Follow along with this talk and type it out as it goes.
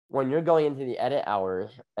when you're going into the edit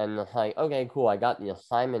hours and it's like, okay, cool, I got the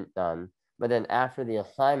assignment done. But then after the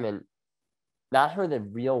assignment, that's where the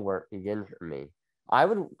real work begins for me. I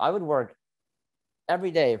would work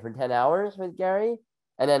every day for 10 hours with Gary,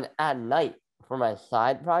 and then at night for my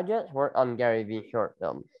side projects, work on GaryVee short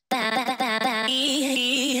films.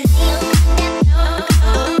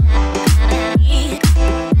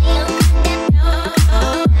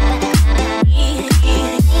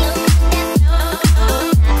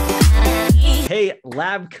 Hey,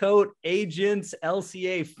 LabCoatAgents,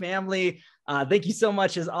 LCA family. Thank you so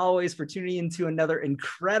much, as always, for tuning into another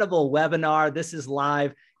incredible webinar. This is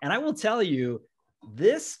live. And I will tell you,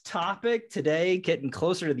 this topic today, getting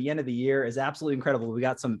closer to the end of the year, is absolutely incredible. We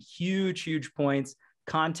got some huge points: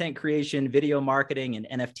 content creation, video marketing, and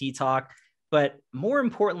NFT talk. But more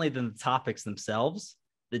importantly than the topics themselves,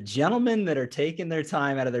 the gentlemen that are taking their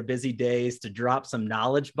time out of their busy days to drop some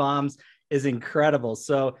knowledge bombs is incredible.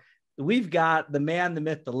 So we've got the man, the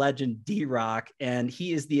myth, the legend, DRock, and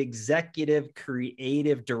he is the executive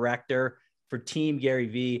creative director for Team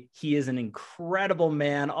GaryVee. He is an incredible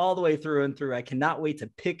man all the way through and through. I cannot wait to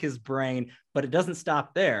pick his brain, but it doesn't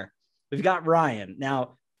stop there. We've got Ryan.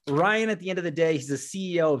 Now, Ryan, at the end of the day, he's the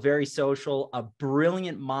CEO of Very Social, a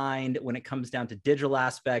brilliant mind when it comes down to digital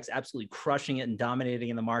aspects, absolutely crushing it and dominating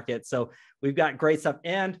in the market. So we've got great stuff.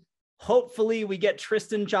 And hopefully we get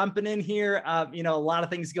Tristan jumping in here. A lot of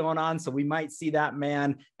things going on, so we might see that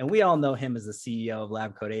man. And we all know him as the CEO of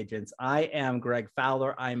LabCoatAgents. I am Greg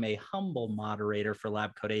Fowler. I'm a humble moderator for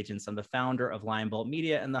LabCoatAgents. I'm the founder of Lionbolt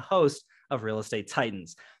Media and the host of Real Estate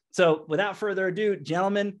Titans. So without further ado,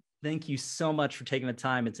 gentlemen, thank you so much for taking the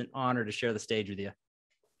time. It's an honor to share the stage with you.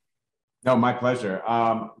 No, my pleasure.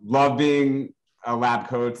 Love being a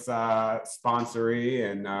LabCoat's sponsoree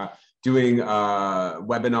and doing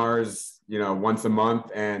webinars, once a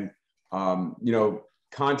month, and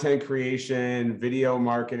content creation, video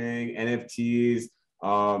marketing, NFTs.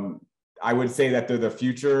 I would say that they're the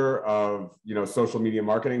future of social media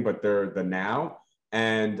marketing, but they're the now.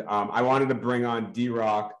 And I wanted to bring on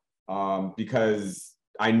DRock because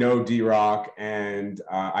I know DRock and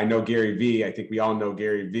I know GaryVee. I think we all know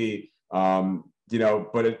GaryVee.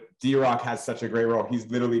 But DRock has such a great role. He's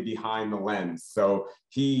literally behind the lens. So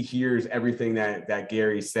he hears everything that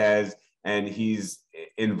Gary says, and he's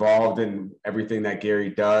involved in everything that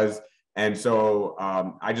Gary does. And so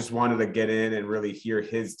I just wanted to get in and really hear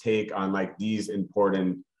his take on like these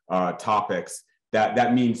important topics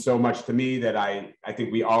that means so much to me, that I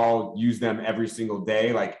think we all use them every single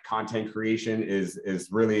day. Like content creation is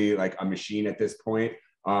really like a machine at this point.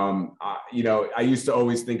 I used to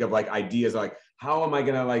always think of like ideas like, how am I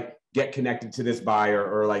going to like get connected to this buyer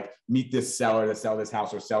or like meet this seller to sell this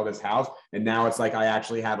house or sell this house? And now it's like, I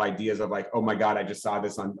actually have ideas of like, oh my God, I just saw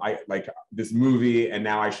this on this movie, and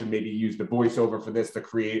now I should maybe use the voiceover for this to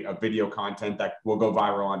create a video content that will go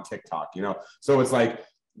viral on TikTok, So it's like,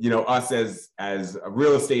 us as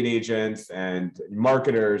real estate agents and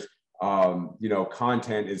marketers,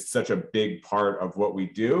 content is such a big part of what we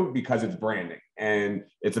do because it's branding, and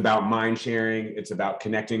it's about mind sharing. It's about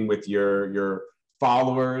connecting with your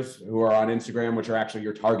followers who are on Instagram, which are actually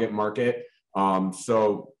your target market.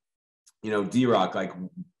 DRock, like,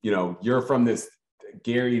 you're from this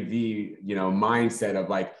GaryVee, mindset of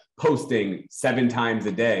like posting 7 times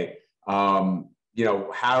a day. How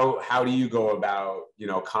do you go about,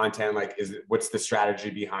 content? Like, what's the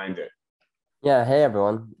strategy behind it? Yeah, hey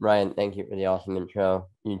everyone. Ryan, thank you for the awesome intro.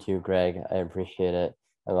 You too, Greg. I appreciate it.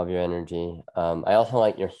 I love your energy. I also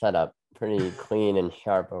like your setup. Pretty clean and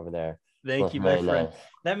sharp over there. Thank you, my friend. Nice.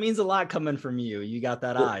 That means a lot coming from you. You got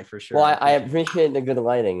that eye for sure. Well, I appreciate the good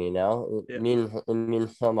lighting, It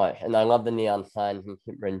means so much. And I love the neon signs. I'm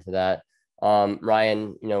super into that.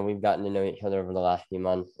 Ryan, we've gotten to know each other over the last few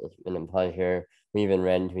months. It's been a pleasure. We even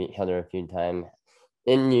ran into each other a few times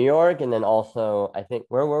in New York, and then also, I think,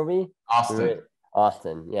 where were we? Austin.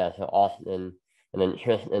 Yeah, so Austin. And then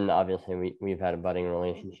Tristan, obviously, we've had a budding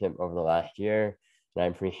relationship over the last year, and I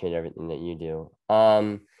appreciate everything that you do.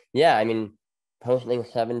 Posting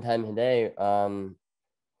 7 times a day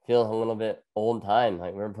feels a little bit old time.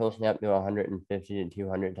 Like, we're posting up to 150 to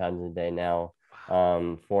 200 times a day now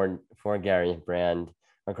for Gary's brand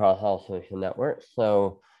across all social networks.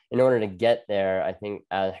 So in order to get there, I think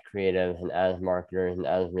as creatives and as marketers and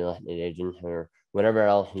as real estate agents or whatever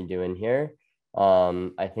else you do in here,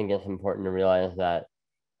 I think it's important to realize that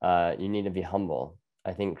you need to be humble.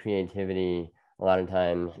 I think creativity, a lot of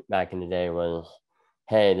times back in the day, was,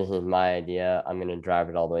 hey, this is my idea. I'm going to drive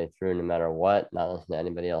it all the way through no matter what, not listen to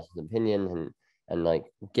anybody else's opinions and like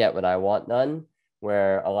get what I want done.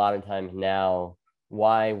 Where a lot of times now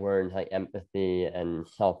why words like empathy and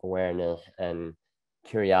self-awareness and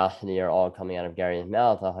curiosity are all coming out of Gary's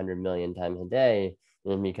mouth 100 million times a day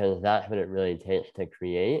is because that's what it really takes to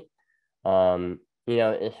create. You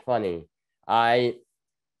know, it's funny.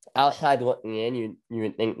 Outside looking in, you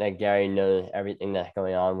would think that Gary knows everything that's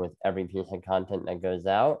going on with every piece of content that goes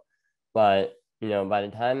out. But, you know, by the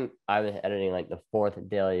time I was editing like the fourth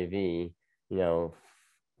Daily V, you know,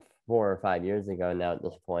 4 or 5 years ago now at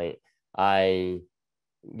this point,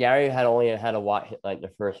 Gary had only had to watch like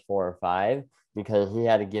the first 4 or 5 because he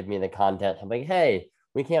had to give me the context. I'm like, hey,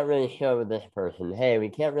 we can't really show this person. Hey, we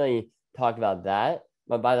can't really talk about that.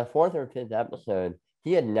 But by the fourth or fifth episode,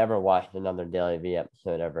 he had never watched another Daily V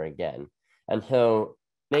episode ever again. And so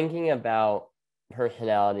thinking about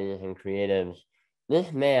personalities and creatives,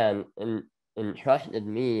 this man entrusted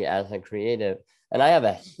me as a creative. And I have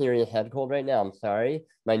a serious head cold right now. I'm sorry.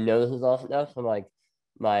 My nose is all stuff. So I'm like,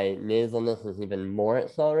 my nasalness is even more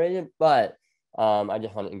accelerated, but I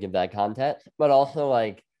just wanted to give that context. But also,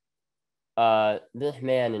 like, this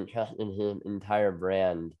man entrusted his entire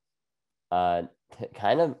brand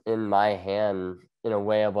kind of in my hands in a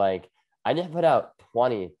way of like, I just put out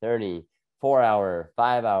 20, 30, 4 hour,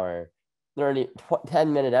 5 hour, 30,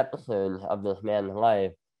 10-minute episodes of this man's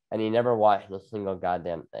life, and he never watched a single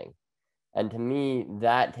goddamn thing. And to me,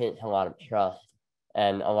 that takes a lot of trust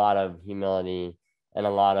and a lot of humility and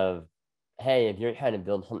a lot of, hey, if you're trying to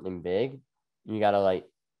build something big, you gotta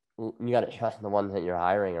trust the ones that you're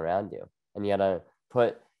hiring around you, and you gotta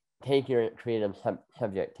take your creative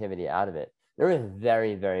subjectivity out of it. There was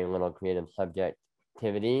very, very little creative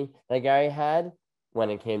subjectivity that Gary had when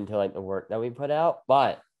it came to like the work that we put out.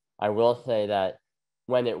 But I will say that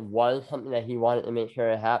when it was something that he wanted to make sure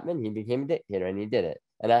it happened, he became a dictator and he did it.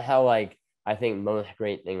 And that's how like I think most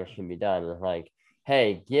great things should be done. It's like,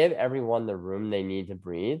 hey, give everyone the room they need to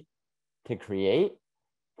breathe, to create,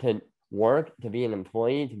 to work, to be an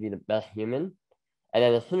employee, to be the best human. And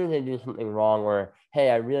then as soon as they do something wrong, or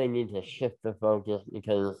hey, I really need to shift the focus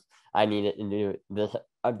because I need it to do this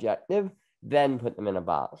objective, then put them in a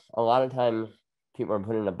box. A lot of times people are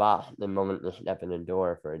put in a box the moment they step in the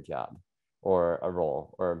door for a job or a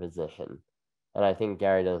role or a position. And I think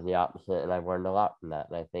Gary does the opposite, and I've learned a lot from that.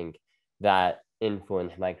 And I think that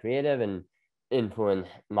influenced my creative and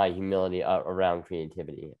influenced my humility around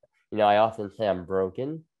creativity. You know, I often say I'm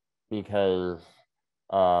broken because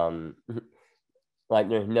like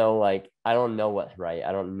there's no like, I don't know what's right.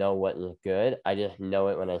 I don't know what is good. I just know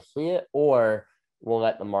it when I see it, or we'll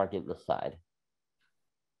let the market decide.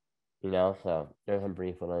 You know, so there's a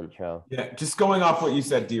brief little intro. Yeah, just going off what you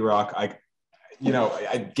said, DRock,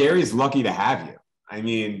 Gary's lucky to have you. I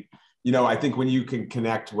mean, you know, I think when you can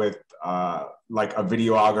connect with like a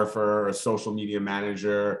videographer, a social media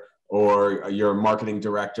manager, or your marketing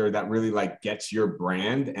director that really like gets your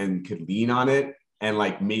brand and could lean on it and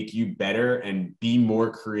like make you better and be more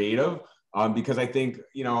creative. Because I think,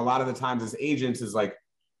 you know, a lot of the times as agents is like,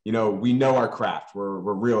 you know, we know our craft. We're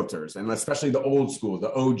realtors, and especially the old school,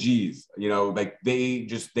 the OGs, you know, like they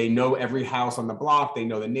know every house on the block. They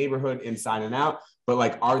know the neighborhood inside and out, but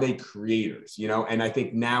like, are they creators, you know? And I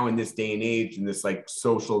think now in this day and age, in this like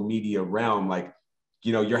social media realm, like,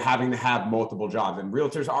 you know, you're having to have multiple jobs, and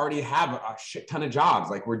realtors already have a shit ton of jobs.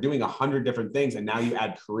 Like we're doing 100 different things, and now you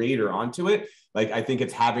add creator onto it. Like, I think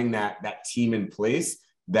it's having that team in place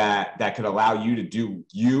that could allow you to do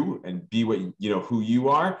you and be what, you know, who you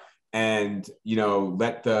are, and, you know,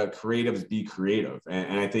 let the creatives be creative.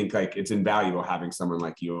 And I think like it's invaluable having someone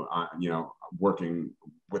like you, you know, working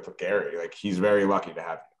with Gary. Like he's very lucky to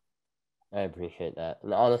have you. I appreciate that.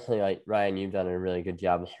 And honestly, like Ryan, you've done a really good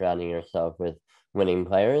job of surrounding yourself with winning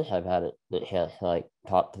players. I've had the chance to like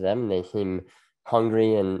talk to them, and they seem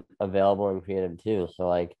hungry and available and creative too. So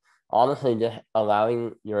like, honestly, just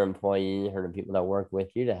allowing your employees or the people that work with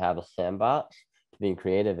you to have a sandbox to be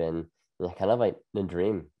creative in is kind of like the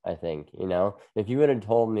dream, I think. You know, if you would have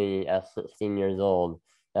told me at 16 years old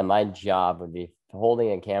that my job would be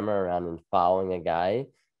holding a camera around and following a guy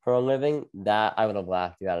for a living, that I would have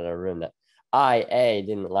laughed you out of the room. That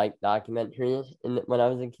didn't like documentaries when I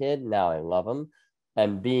was a kid. Now I love them.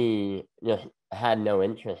 And B, just had no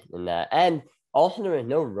interest in that. And also, there was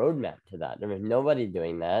no roadmap to that. There was nobody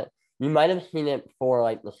doing that. You might have seen it for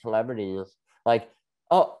like the celebrities. Like,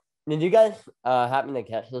 oh, did you guys happen to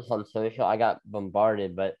catch this on social? I got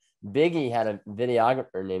bombarded, but Biggie had a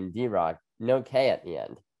videographer named DRock, no K at the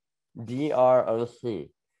end, DRock,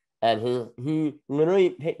 and he literally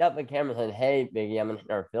picked up the camera and said, "Hey, Biggie, I'm gonna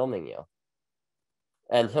start filming you."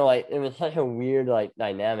 And so like it was such a weird like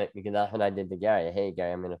dynamic, because that's what I did to Gary. Hey,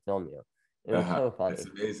 Gary, I'm gonna film you. It was so funny. It's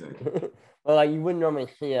amazing. Well, like you wouldn't normally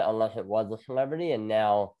see it unless it was a celebrity, and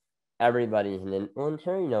now everybody's an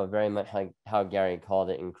influencer. You know, very much like how Gary called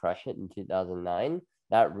it in Crush It in 2009.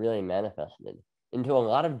 That really manifested into a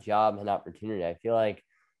lot of job and opportunity. I feel like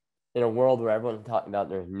in a world where everyone's talking about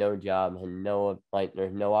there's no job and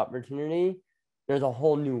there's no opportunity, there's a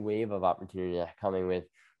whole new wave of opportunity that's coming with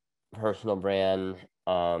personal brands,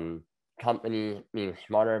 companies being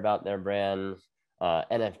smarter about their brands,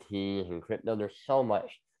 NFTs and crypto. There's so much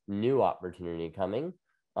new opportunity coming,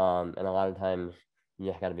 and a lot of times you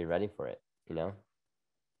just got to be ready for it, you know.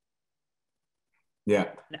 Yeah,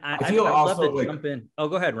 I feel I'd also love to jump in. Oh,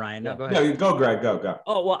 go ahead, Ryan. No, go ahead. No, go, Greg. Go.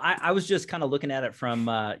 Oh, well, I was just kind of looking at it from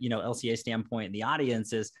LCA standpoint. The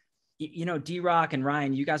audience is, DRock and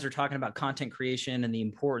Ryan, you guys are talking about content creation and the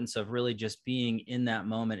importance of really just being in that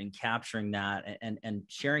moment and capturing that and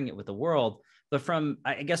sharing it with the world. But from,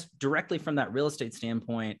 I guess, directly from that real estate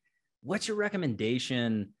standpoint, what's your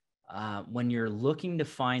recommendation when you're looking to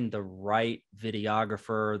find the right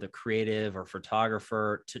videographer, the creative or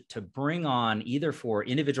photographer to bring on either for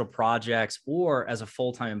individual projects or as a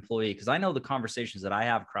full-time employee? Because I know the conversations that I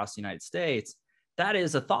have across the United States, that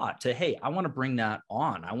is a thought to, hey, I want to bring that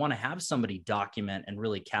on. I want to have somebody document and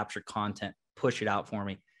really capture content, push it out for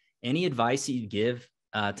me. Any advice that you give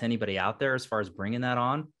to anybody out there as far as bringing that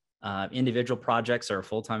on, individual projects or a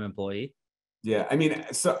full-time employee? Yeah, I mean,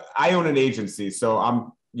 so I own an agency, so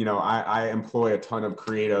I employ a ton of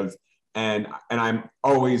creatives, and I'm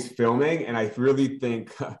always filming, and I really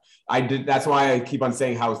think that's why I keep on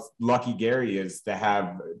saying how lucky Gary is to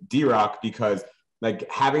have DRock, because like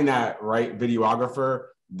having that right videographer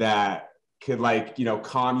that could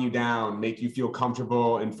calm you down, make you feel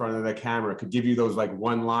comfortable in front of the camera, could give you those like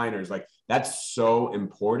one-liners, like that's so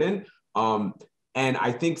important. And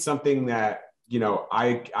I think something that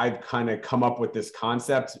I've kind of come up with this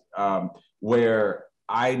concept where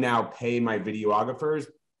I now pay my videographers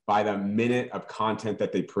by the minute of content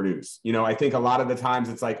that they produce. I think a lot of the times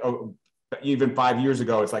it's like, oh, even 5 years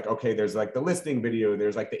ago, it's like, okay, there's like the listing video,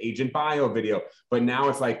 there's like the agent bio video, but now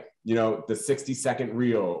it's like, the 60-second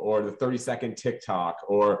reel or the 30-second TikTok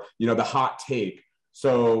or, the hot take.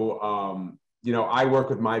 So, I work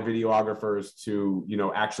with my videographers to,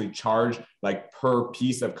 actually charge like per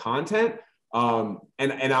piece of content.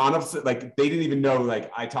 And honestly, like they didn't even know, like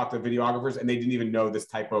I talked to videographers and they didn't even know this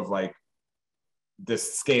type of like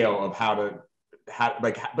this scale of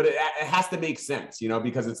but it has to make sense,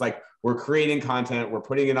 because it's like, we're creating content, we're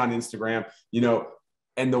putting it on Instagram,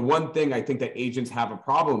 and the one thing I think that agents have a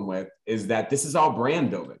problem with is that this is all brand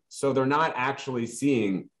building. So they're not actually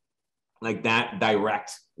seeing like that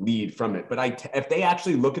direct lead from it. But if they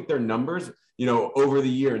actually look at their numbers, over the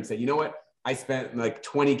year and say, you know what, I spent like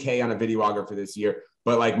 20K on a videographer this year,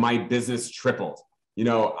 but like my business tripled.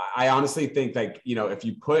 I honestly think like, if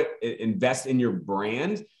you invest in your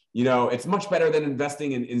brand, it's much better than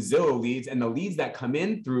investing in Zillow leads, and the leads that come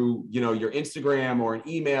in through, your Instagram or an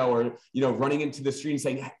email or, running into the street and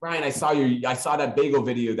saying, hey, Ryan, I saw that bagel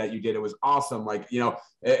video that you did. It was awesome. Like,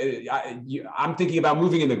 I'm thinking about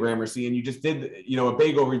moving into Gramercy, and you just did, a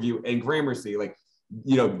bagel review in Gramercy. Like,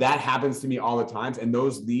 that happens to me all the time. And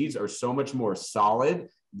those leads are so much more solid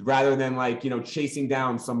rather than like, chasing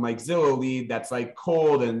down some like Zillow lead that's like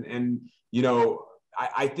cold. And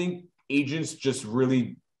I think agents just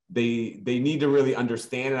really, they need to really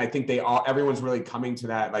understand. And I think everyone's really coming to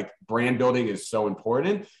that, like brand building is so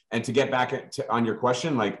important. And to get back on your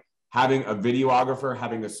question, like having a videographer,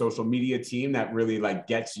 having a social media team that really like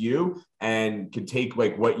gets you and can take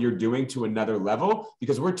like what you're doing to another level,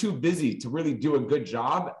 because we're too busy to really do a good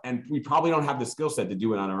job. And we probably don't have the skill set to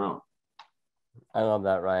do it on our own. I love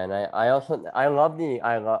that, Ryan. I love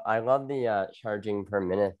the charging per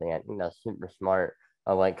minute thing. I think that's super smart.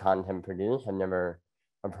 I like content produced. I've never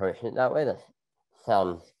approached it that way. That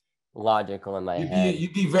sounds logical in my head.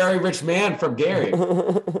 You'd be very rich man from Gary.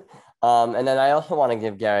 And then I also want to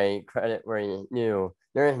give Gary credit where he's new.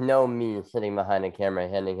 There is no me sitting behind a camera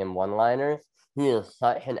handing him one-liners. He is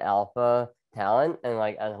such an alpha talent, and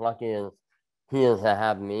like as lucky as he is to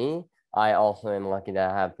have me, I also am lucky to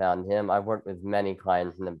have found him. I've worked with many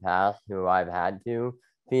clients in the past who I've had to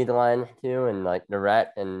feed lines to and like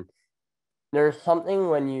direct. And there's something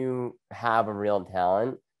when you have a real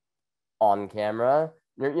talent on camera,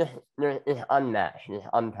 it's unmatched, it's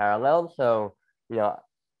unparalleled. So,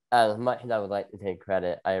 as much as I would like to take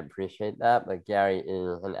credit, I appreciate that. But Gary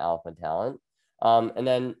is an alpha talent. And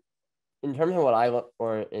then in terms of what I look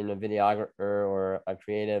for in a videographer or a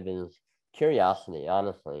creative is curiosity,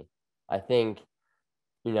 honestly. I think,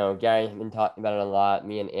 Gary's been talking about it a lot.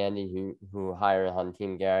 Me and Andy, who hires on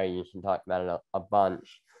Team Gary, used to talk about it a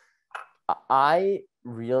bunch. I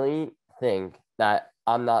really think that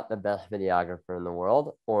I'm not the best videographer in the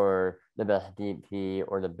world or the best DP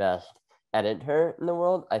or the best editor in the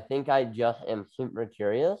world. I think I just am super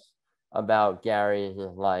curious about Gary,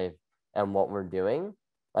 his life, and what we're doing.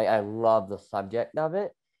 Like, I love the subject of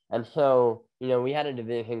it. And so, we had a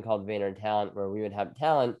division called Vayner Talent where we would have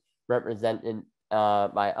talent represented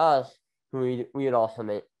by us who we would also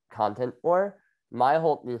make content for. My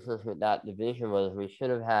whole thesis with that division was we should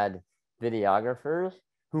have had videographers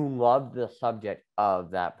who loved the subject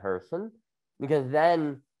of that person, because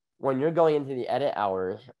then when you're going into the edit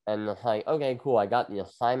hours and it's like, okay, cool, I got the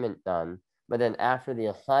assignment done, but then after the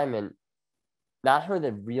assignment, that's where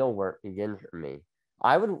the real work begins for me.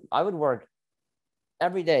 I would work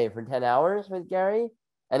every day for 10 hours with Gary,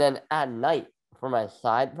 and then at night for my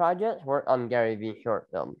side projects, work on GaryVee short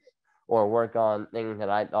films or work on things that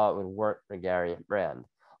I thought would work for Gary's brand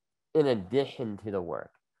in addition to the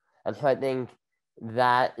work. And so I think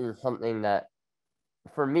that is something that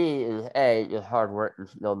for me is just hard work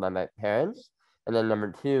instilled by my parents. And then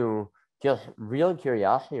number two, just real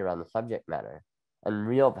curiosity around the subject matter and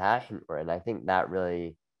real passion for it. And I think that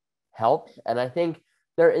really helps. And I think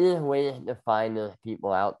there is ways to find those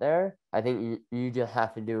people out there. I think you just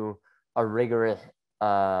have to do a rigorous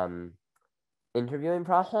interviewing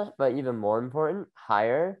process, but even more important,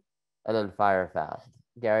 hire and then fire fast.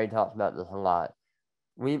 Gary talks about this a lot.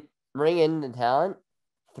 We bring in the talent,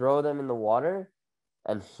 throw them in the water,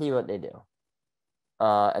 and see what they do.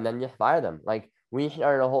 And then just fire them. Like, we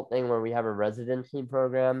started a whole thing where we have a residency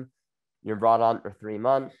program. You're brought on for 3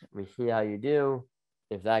 months. We see how you do.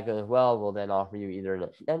 If that goes well, we'll then offer you either an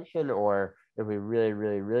extension, or if we really,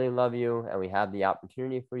 really, really love you and we have the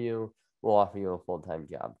opportunity for you, we'll offer you a full-time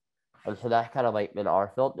job. And so that's kind of like been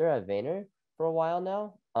our filter at Vayner for a while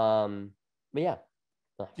now. But yeah.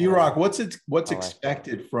 DRock, what's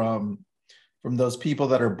expected from those people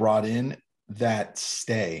that are brought in that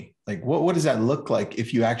stay? Like, what does that look like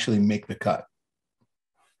if you actually make the cut?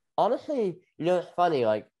 Honestly, it's funny.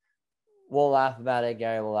 Like, we'll laugh about it.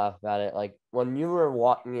 Gary will laugh about it. Like, when you were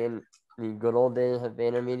walking in the good old days of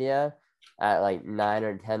VaynerMedia at like 9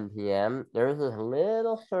 or 10 p.m., there was this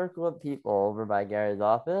little circle of people over by Gary's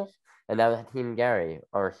office, and that was Team Gary,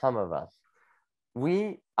 or some of us.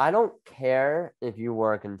 I don't care if you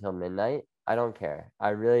work until midnight. I don't care. I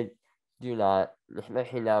really do not,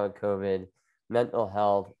 especially now with COVID, mental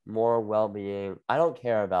health, more well-being. I don't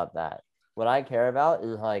care about that. What I care about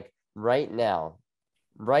is, like, right now,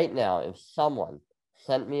 if someone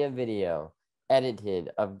sent me a video edited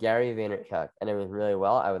of Gary Vaynerchuk and it was really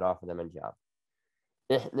well, I would offer them a job.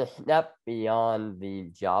 The step beyond the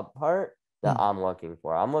job part that I'm looking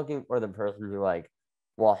for. I'm looking for the person who, like,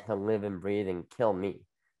 wants to live and breathe and kill me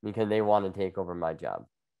because they want to take over my job.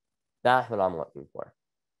 That's what I'm looking for.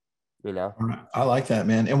 I like that,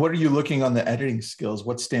 man. And what are you looking on the editing skills?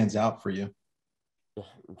 What stands out for you? Just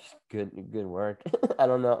good work. I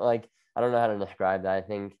don't know how to describe that. I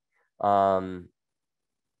think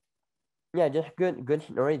just good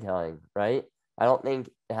storytelling, right? I don't think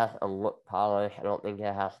it has to look polished. I don't think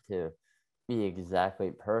it has to be exactly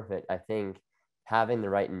perfect. I think having the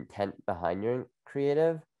right intent behind your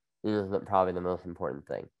creative is probably the most important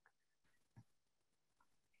thing.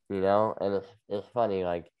 And it's funny,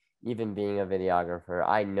 like, even being a videographer,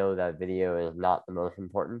 I know that video is not the most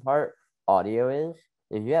important part. Audio is.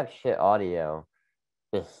 If you have shit audio,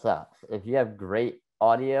 it sucks. If you have great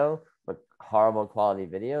audio but horrible quality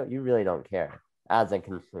video, you really don't care as a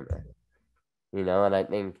consumer. And I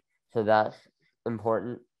think so that's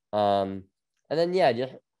important. And then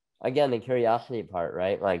just again the curiosity part,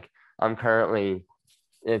 right? Like, I'm currently,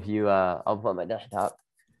 if you I'll put my desktop.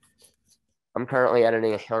 I'm currently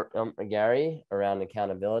editing a short film for Gary around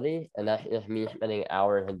accountability, and that's just me spending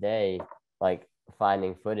hours a day, like,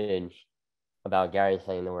 finding footage about Gary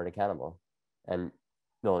saying the word accountable and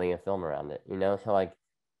building a film around it, So, like,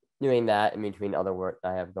 doing that in between other work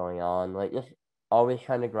I have going on, like, just always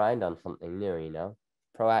trying to grind on something new,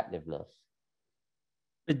 proactiveness.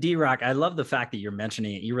 But DRock, I love the fact that you're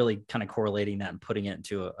mentioning it. You're really kind of correlating that and putting it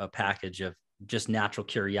into a package of just natural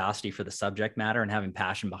curiosity for the subject matter and having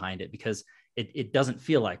passion behind it, because it doesn't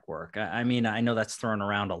feel like work. I mean, I know that's thrown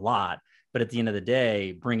around a lot, but at the end of the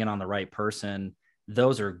day, bringing on the right person,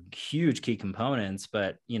 those are huge key components.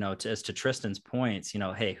 But, as to Tristan's points,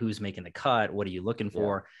 hey, who's making the cut? What are you looking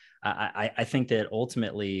for? I think that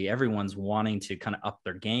ultimately everyone's wanting to kind of up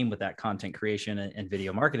their game with that content creation and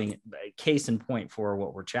video marketing. Case in point for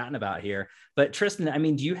what we're chatting about here. But Tristan, I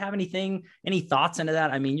mean, do you have any thoughts into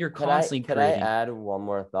that? I mean, you're constantly creating. Can I add one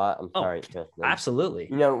more thought? I'm sorry, Tristan. Absolutely.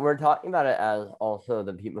 We're talking about it as also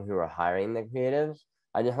the people who are hiring the creatives,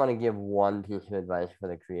 I just want to give one piece of advice for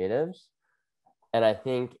the creatives. And I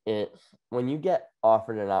think it's when you get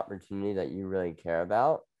offered an opportunity that you really care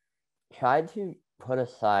about, try to put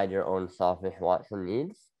aside your own selfish wants and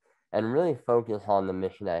needs and really focus on the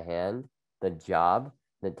mission at hand, the job,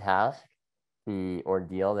 the task, the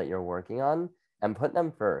ordeal that you're working on, and put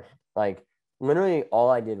them first. Like literally all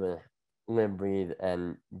I did was live, breathe,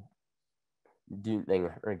 and do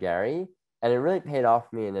things for Gary. And it really paid off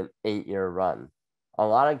for me in an 8-year run. A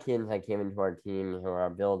lot of kids that came into our team who are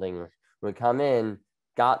building would come in,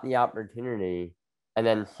 got the opportunity, and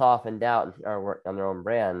then softened out and started working on their own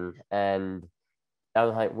brand. And I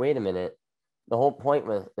was like, wait a minute. The whole point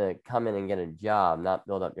was to come in and get a job, not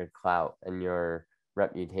build up your clout and your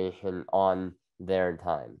reputation on their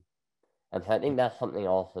time. And so I think that's something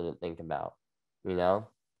also to think about, you know?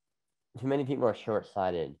 Too many people are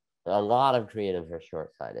short-sighted. A lot of creatives are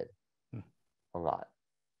short-sighted. A lot.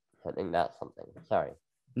 I think that's something. Sorry.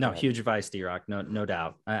 No, huge advice, DRock. No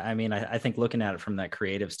doubt. I mean, I think looking at it from that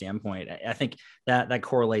creative standpoint, I think that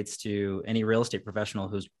correlates to any real estate professional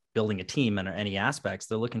who's building a team in any aspects.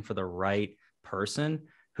 They're looking for the right person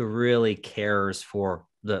who really cares for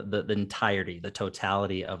the entirety, the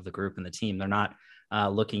totality of the group and the team. They're not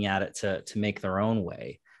looking at it to make their own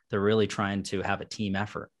way. They're really trying to have a team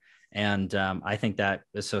effort. And I think that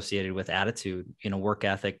associated with attitude, work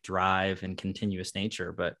ethic, drive, and continuous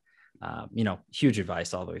nature. But huge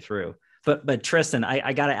advice all the way through. But Tristan,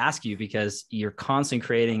 I got to ask you, because you're constantly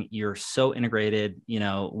creating, you're so integrated,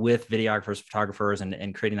 with videographers, photographers,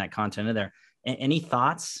 and creating that content in there. Any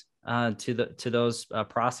thoughts to those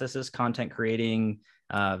processes, content creating,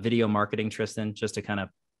 video marketing, Tristan, just to kind of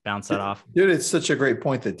bounce that off? Dude, it's such a great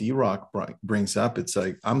point that DRock brings up. It's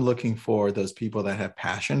like, I'm looking for those people that have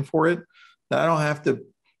passion for it, that I don't have to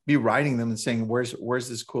be writing them and saying, where's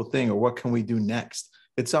this cool thing, or what can we do next?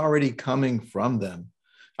 It's already coming from them.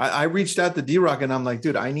 I reached out to DRock and I'm like,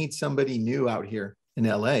 dude, I need somebody new out here in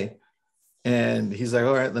LA. And he's like,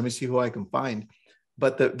 all right, let me see who I can find.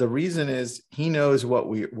 But the reason is he knows what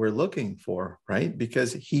we're looking for, right?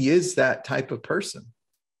 Because he is that type of person,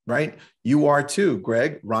 right? You are too,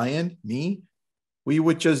 Greg, Ryan, me. We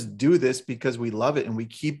would just do this because we love it and we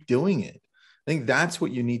keep doing it. I think that's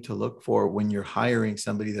what you need to look for when you're hiring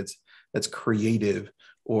somebody that's creative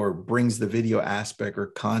or brings the video aspect or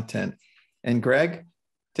content. And Greg,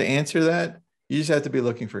 to answer that, you just have to be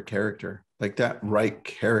looking for character. Like that right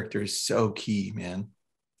character is so key, man.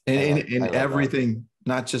 And in everything,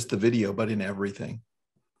 not just the video, but in everything.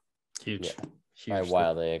 Huge. Yeah. Huge. I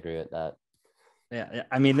wildly agree with that. Yeah.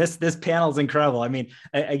 I mean, this panel is incredible. I mean,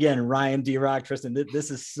 again, Ryan, DRock, Tristan,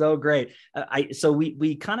 this is so great. So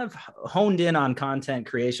we kind of honed in on content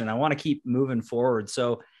creation. I want to keep moving forward.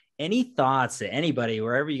 So any thoughts to anybody,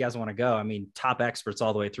 wherever you guys want to go? I mean, top experts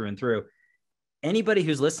all the way through and through. Anybody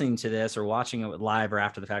who's listening to this or watching it live or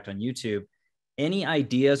after the fact on YouTube, any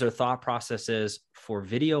ideas or thought processes for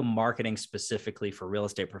video marketing specifically for real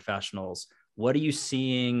estate professionals? What are you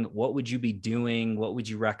seeing? What would you be doing? What would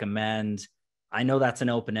you recommend? I know that's an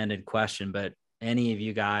open-ended question, but any of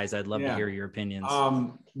you guys, I'd love to hear your opinions.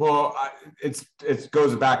 Well, it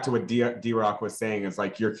goes back to what DRock was saying. It's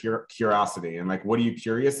like your curiosity and like, what are you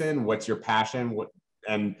curious in? What's your passion?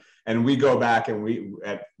 And we go back and we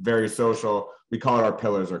at Very Social, we call it our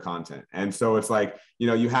pillars or content. And so it's like,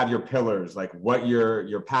 you have your pillars, like what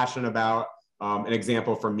you're passionate about. An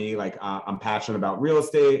example for me, like I'm passionate about real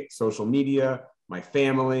estate, social media, my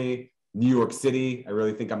family, New York City. I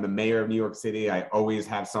really think I'm the mayor of New York City. I always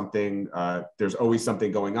have something, there's always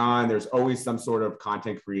something going on. There's always some sort of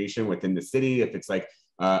content creation within the city. If it's like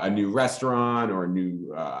a new restaurant or a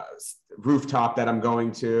new rooftop that I'm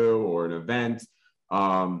going to, or an event,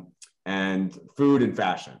 and food and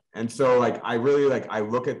fashion. And so like, I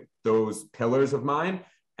look at those pillars of mine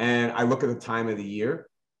and I look at the time of the year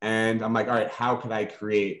and I'm like, all right, how could I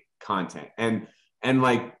create content? And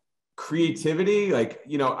like, creativity, like,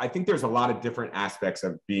 I think there's a lot of different aspects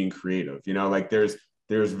of being creative, like there's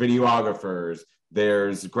videographers,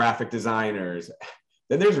 there's graphic designers,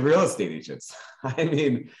 then there's real estate agents. I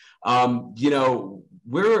mean,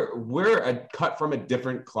 we're cut from a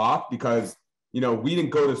different cloth because, we didn't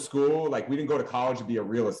go to school, like we didn't go to college to be a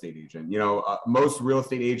real estate agent. Most real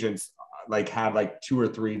estate agents like have like 2 or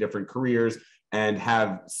 3 different careers and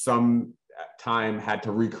have some time had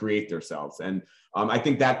to recreate themselves. And I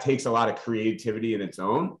think that takes a lot of creativity in its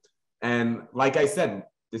own. And like I said,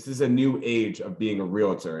 this is a new age of being a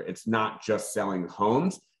realtor. It's not just selling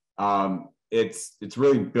homes. It's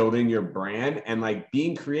really building your brand and like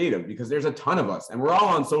being creative, because there's a ton of us and we're all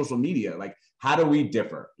on social media. Like, how do we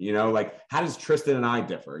differ? Like, how does Tristan and I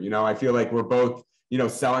differ? I feel like we're both,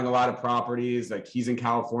 selling a lot of properties. Like he's in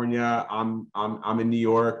California, I'm in New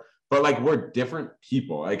York, but like we're different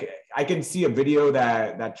people. Like I can see a video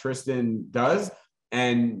that Tristan does,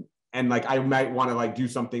 and like I might want to like do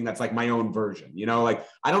something that's like my own version, like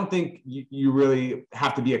I don't think you really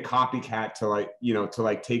have to be a copycat to like, to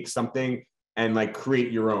like take something and like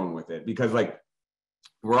create your own with it, because like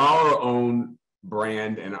we're all our own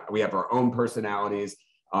brand and we have our own personalities.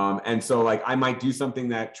 And so like I might do something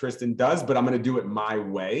that Tristan does, but I'm going to do it my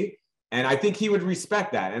way. And I think he would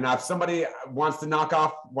respect that. And if somebody wants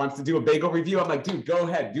to do a bagel review, I'm like, dude, go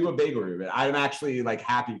ahead, do a bagel review. I'm actually like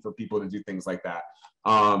happy for people to do things like that.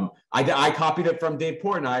 I copied it from Dave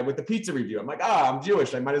Portnoy with the pizza review. I'm like, I'm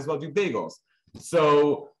Jewish, I might as well do bagels.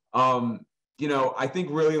 So, I think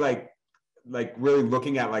really like really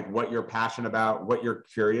looking at like what you're passionate about, what you're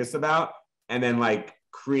curious about, and then like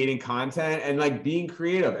creating content and like being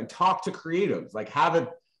creative and talk to creatives, like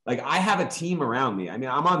I have a team around me. I mean,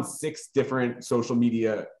 I'm on 6 different social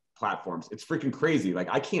media platforms. It's freaking crazy. Like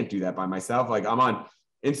I can't do that by myself. Like I'm on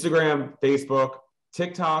Instagram, Facebook,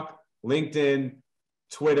 TikTok, LinkedIn,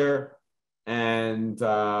 Twitter, and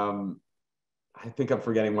I think I'm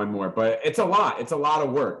forgetting one more, but it's a lot. It's a lot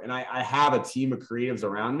of work. And I have a team of creatives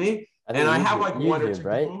around me. And I have like YouTube, one or two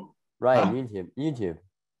right? people. Right, YouTube.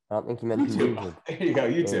 I don't think you mentioned YouTube. There you go,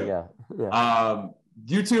 YouTube. There you go. Yeah.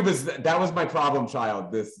 YouTube that was my problem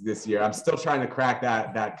child this year. I'm still trying to crack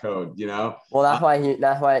that code, Well, that's why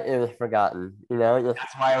it was forgotten,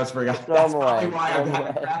 That's why I was forgotten. That's probably why I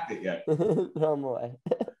haven't cracked it yet. Throw them away.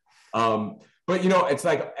 But it's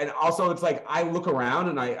like, and also it's like I look around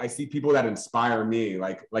and I see people that inspire me,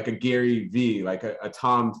 like a Gary Vee, like a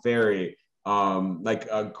Tom Ferry, like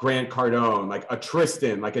a Grant Cardone, like a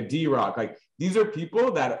Tristan, like a DRock. Like these are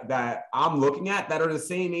people that I'm looking at that are the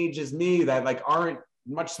same age as me, that like aren't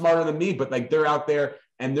much smarter than me, but like they're out there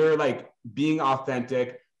and they're like being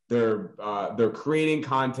authentic. They're creating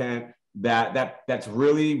content that's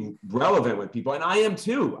really relevant with people. And I am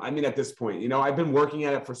too. I mean, at this point, I've been working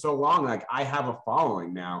at it for so long, like I have a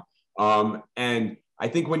following now. And I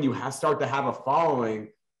think when you start to have a following,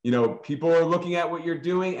 people are looking at what you're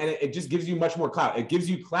doing, and it just gives you much more clout. It gives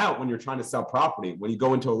you clout when you're trying to sell property. When you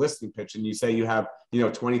go into a listing pitch and you say you have,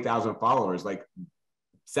 20,000 followers, like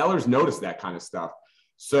sellers notice that kind of stuff.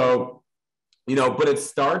 So, but it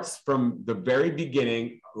starts from the very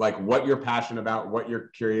beginning, like what you're passionate about, what you're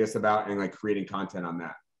curious about, and like creating content on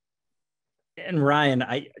that. And Ryan,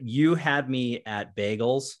 you had me at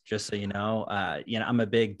bagels, just so you know. I'm a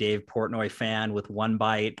big Dave Portnoy fan with One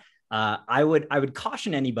Bite. I would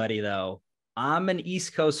caution anybody though. I'm an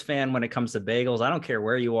East Coast fan when it comes to bagels. I don't care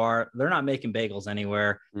where you are. They're not making bagels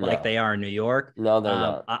anywhere like they are in New York. No, they're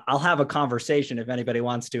not. I'll have a conversation if anybody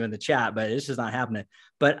wants to in the chat, but it's just not happening.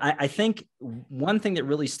 But I think one thing that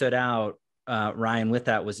really stood out, Ryan, with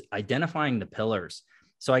that was identifying the pillars.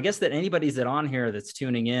 So I guess that anybody's on here that's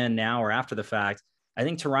tuning in now or after the fact, I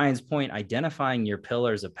think to Ryan's point, identifying your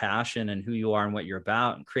pillars of passion and who you are and what you're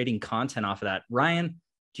about and creating content off of that. Ryan,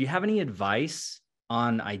 do you have any advice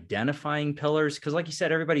on identifying pillars? Because like you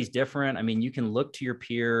said, everybody's different. I mean, you can look to your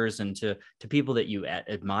peers and to people that you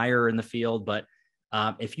admire in the field. But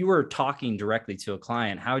if you were talking directly to a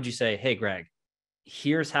client, how would you say, hey, Greg,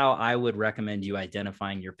 here's how I would recommend you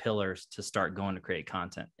identifying your pillars to start going to create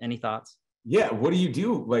content? Any thoughts? Yeah. What do you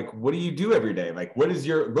do? Like, what do you do every day? Like,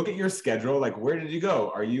 look at your schedule. Like, where did you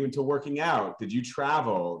go? Are you into working out? Did you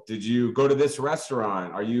travel? Did you go to this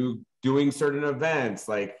restaurant? Are you doing certain events?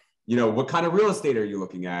 Like, what kind of real estate are you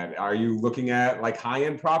looking at? Are you looking at like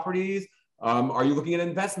high-end properties? Are you looking at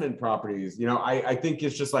investment properties? I think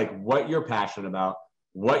it's just like what you're passionate about,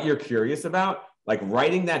 what you're curious about, like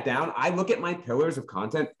writing that down. I look at my pillars of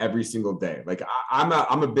content every single day. Like I'm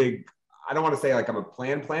a big, I don't want to say like I'm a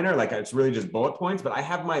planner, like it's really just bullet points, but I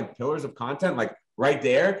have my pillars of content like right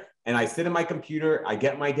there. And I sit in my computer, I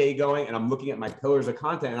get my day going, and I'm looking at my pillars of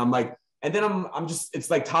content, and I'm like, and then I'm just,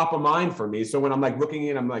 it's like top of mind for me. So when I'm like looking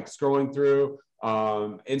in, I'm like scrolling through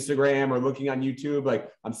Instagram or looking on YouTube, like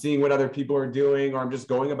I'm seeing what other people are doing, or I'm just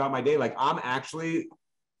going about my day. Like I'm actually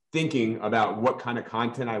thinking about what kind of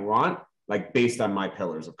content I want, like based on my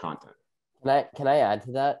pillars of content. Can I add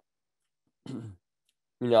to that?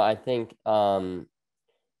 I think a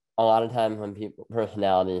lot of times when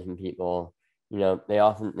personalities and people, they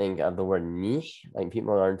often think of the word niche. Like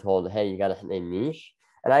people are told, hey, you got to hit a niche.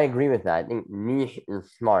 And I agree with that. I think niche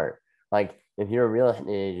is smart. Like if you're a real estate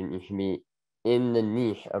agent, you should be in the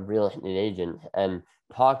niche of real estate agents and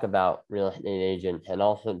talk about real estate agents, and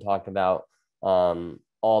also talk about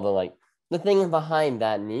all the things behind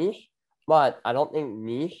that niche. But I don't think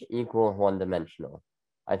niche equals one-dimensional.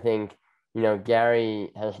 I think you know,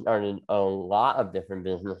 Gary has started a lot of different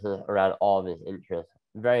businesses around all of his interests,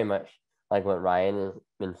 very much like what Ryan has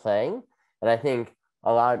been saying. And I think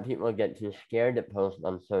a lot of people get too scared to post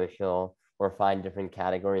on social or find different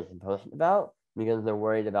categories to post about because they're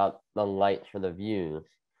worried about the likes or the views.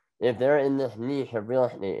 If they're in this niche of real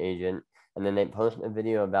estate agent and then they post a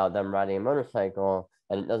video about them riding a motorcycle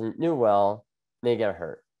and it doesn't do well, they get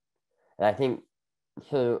hurt. And I think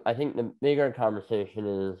the bigger conversation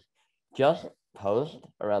is just post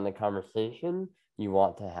around the conversation you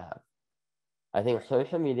want to have. I think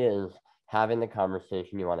social media is having the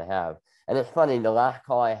conversation you want to have. And it's funny, the last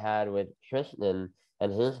call I had with Tristan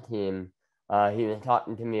and his team, he was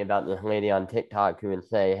talking to me about this lady on TikTok who would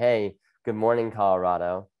say, hey, good morning,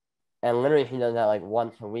 Colorado. And literally she does that like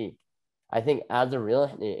once a week. I think as a real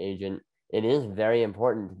estate agent, it is very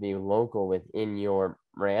important to be local within your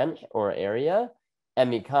branch or area and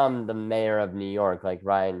become the mayor of New York, like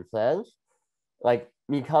Ryan says. Like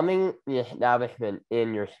becoming the establishment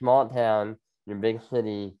in your small town, your big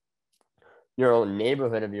city, your own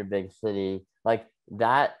neighborhood of your big city, like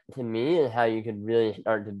that to me is how you could really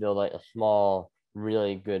start to build like a small,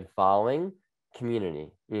 really good following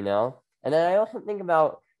community, you know? And then I also think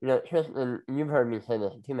about, you know, Tristan, you've heard me say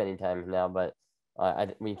this too many times now, but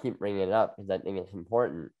we keep bringing it up because I think it's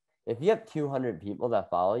important. If you have 200 people that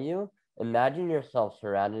follow you, imagine yourself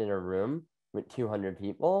surrounded in a room with 200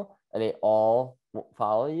 people and they all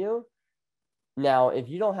follow you. Now, if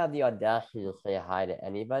you don't have the audacity to say hi to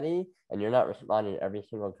anybody and you're not responding to every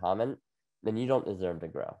single comment, then you don't deserve to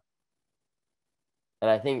grow. And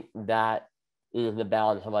I think that is the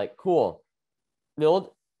balance of like, cool,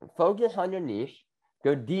 focus on your niche,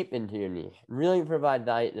 go deep into your niche, really provide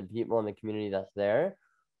value to the people in the community that's there.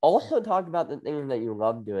 Also talk about the things that you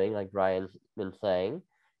love doing, like Ryan's been saying.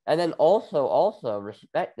 And then also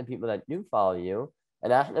respect the people that do follow you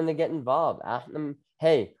and ask them to get involved. Ask them,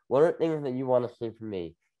 hey, what are things that you want to see from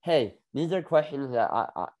me? Hey, these are questions that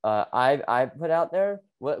I put out there.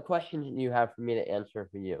 What questions do you have for me to answer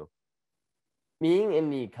for you? Being in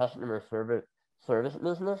the customer service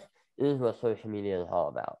business is what social media is all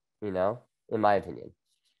about, you know, in my opinion.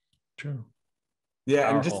 True. Yeah,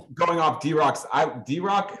 Powerful. and just going off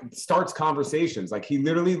DRock starts conversations. Like he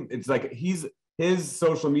literally, it's like his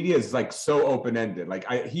social media is like so open-ended. Like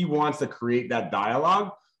he wants to create that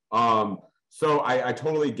dialogue. So I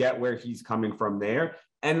totally get where he's coming from there.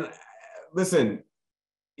 And listen,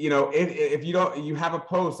 you know, if you have a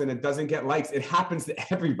post and it doesn't get likes, it happens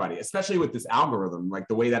to everybody, especially with this algorithm, like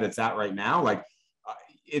the way that it's at right now. Like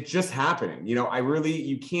it's just happening. You know,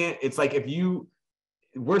 you can't. It's like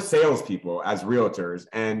we're salespeople as realtors.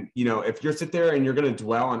 And, you know, if you're sit there and you're going to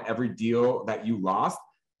dwell on every deal that you lost,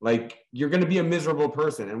 like you're going to be a miserable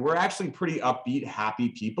person. And we're actually pretty upbeat, happy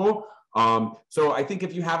people. So I think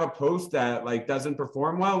if you have a post that like doesn't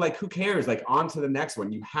perform well, like who cares? Like on to the next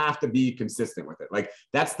one. You have to be consistent with it. Like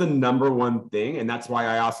that's the number one thing. And that's why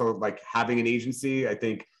I also like having an agency. I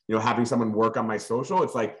think, you know, having someone work on my social,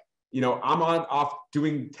 it's like, you know, I'm off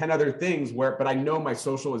doing 10 other things but I know my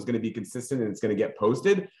social is going to be consistent and it's going to get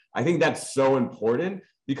posted. I think that's so important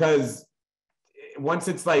because once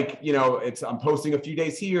it's like, you know, I'm posting a few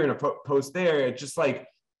days here and a post there, it's just like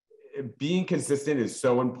being consistent is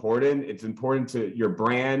so important. It's important to your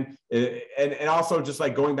brand. And also just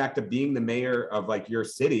like going back to being the mayor of like your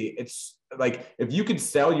city, it's like, if you could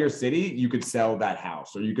sell your city, you could sell that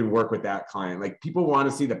house or you can work with that client. Like people want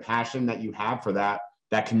to see the passion that you have for that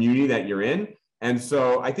community that you're in. And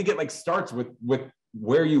so I think it like starts with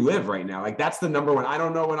where you live right now. Like that's the number one. I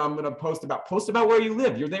don't know when I'm going to post about where you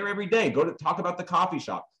live. You're there every day. Go to talk about the coffee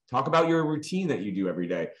shop, talk about your routine that you do every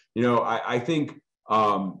day. You know, I think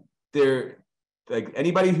there, like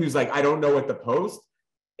anybody who's like, I don't know what to post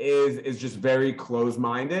is just very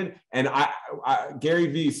closed-minded. And Gary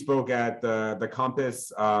Vee spoke at the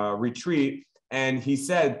Compass retreat, and he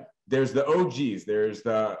said, there's the OGs, there's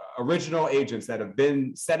the original agents that have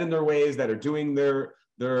been set in their ways, that are doing their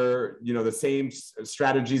you know, the same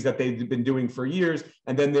strategies that they've been doing for years.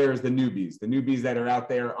 And then there's the newbies that are out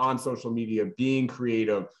there on social media, being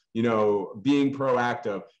creative, you know, being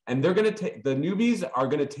proactive. And the newbies are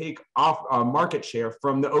going to take off market share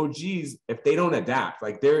from the OGs if they don't adapt.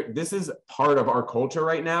 Like this is part of our culture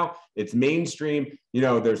right now. It's mainstream. You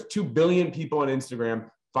know, there's 2 billion people on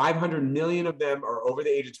Instagram. 500 million of them are over the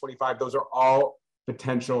age of 25. Those are all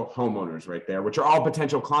potential homeowners right there, which are all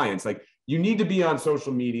potential clients. Like you need to be on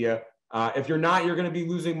social media. If you're not, you're going to be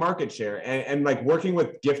losing market share. And like working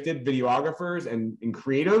with gifted videographers and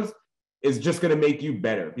creatives is just going to make you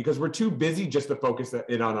better because we're too busy just to focus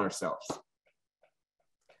it on ourselves.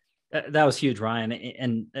 That was huge, Ryan.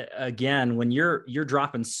 And again, when you're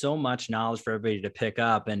dropping so much knowledge for everybody to pick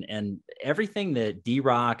up, and everything that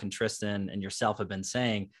DRock and Tristan and yourself have been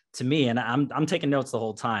saying to me, and I'm taking notes the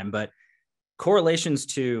whole time, but correlations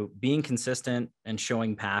to being consistent and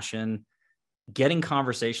showing passion, getting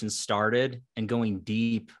conversations started and going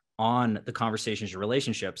deep on the conversations, your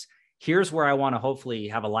relationships. Here's where I want to hopefully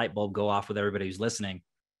have a light bulb go off with everybody who's listening.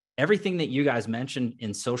 Everything that you guys mentioned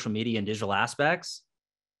in social media and digital aspects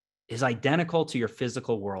is identical to your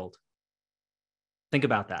physical world. Think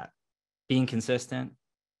about that. Being consistent,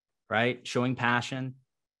 right? Showing passion,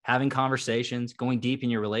 having conversations, going deep in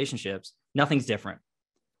your relationships. Nothing's different.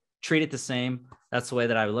 Treat it the same. That's the way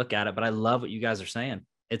that I would look at it. But I love what you guys are saying.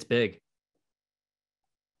 It's big.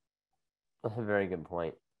 That's a very good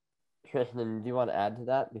point. Tristan, do you want to add to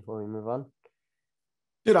that before we move on?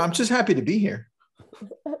 Dude, I'm just happy to be here.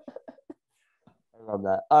 I love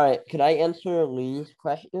that. All right, could I answer Lee's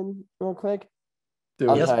question real quick?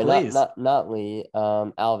 Dude, Yes, sorry, please. not Lee.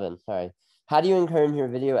 Alvin, sorry. How do you encourage your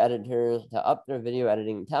video editors to up their video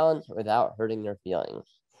editing talents without hurting their feelings?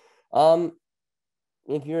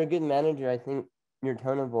 If you're a good manager, I think your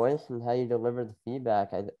tone of voice and how you deliver the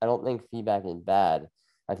feedback, I don't think feedback is bad.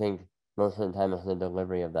 I think most of the time it's the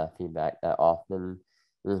delivery of that feedback that often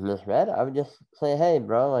is misread. I would just say, hey,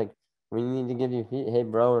 bro, like, we need to give you, hey,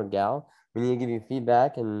 bro or gal, we need to give you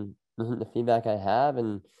feedback, and this is the feedback I have.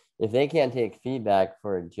 And if they can't take feedback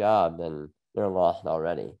for a job, then they're lost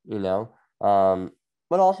already, you know?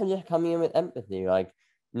 But also just coming in with empathy, like,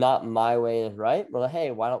 not my way is right, but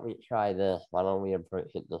hey, why don't we try this? Why don't we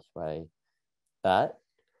approach it this way? That.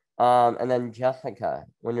 And then Jessica,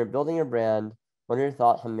 when you're building your brand, what are your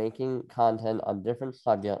thoughts on making content on different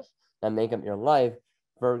subjects that make up your life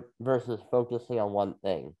versus focusing on one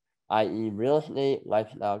thing, i.e. real estate,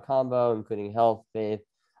 lifestyle combo, including health, faith?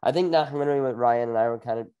 I think that's literally what Ryan and I were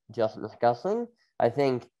kind of just discussing. I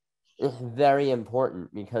think it's very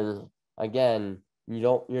important because, again,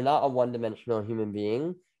 you're not a one-dimensional human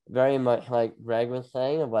being, very much like Greg was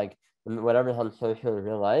saying, of like whatever's on social in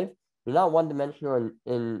real life. You're not one-dimensional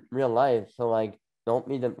in real life, so like don't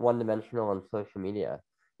be one-dimensional on social media.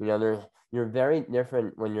 You know, you're very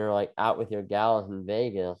different when you're like out with your gals in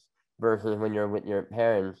Vegas versus when you're with your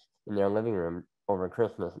parents in their living room over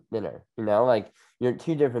Christmas dinner. You know, like you're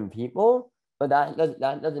two different people, but that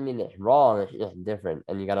doesn't mean it's wrong. It's just different,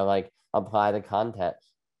 and you gotta like apply the context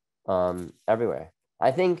everywhere.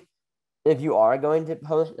 I think if you are going to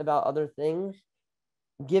post about other things,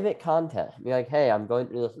 give it context. Be like, hey, I'm going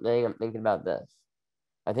through this thing. I'm thinking about this.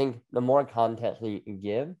 I think the more context that you can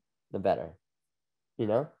give, the better. You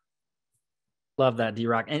know? Love that,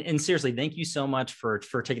 DRock. And seriously, thank you so much for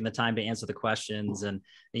taking the time to answer the questions, and,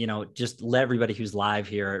 you know, just let everybody who's live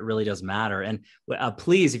here. It really does matter. And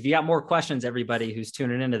please, if you got more questions, everybody who's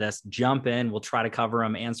tuning into this, jump in. We'll try to cover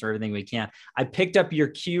them, answer everything we can. I picked up your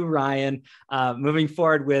cue, Ryan, moving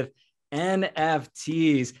forward with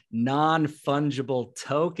NFTs, non-fungible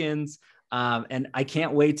tokens. And I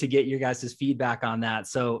can't wait to get your guys' feedback on that.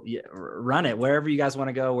 So run it wherever you guys want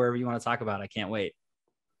to go, wherever you want to talk about. I can't wait.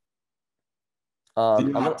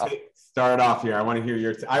 Start off here. I want to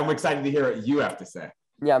hear I'm excited to hear what you have to say.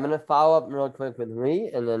 Yeah, I'm gonna follow up real quick with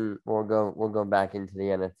Lee, and then we'll go back into the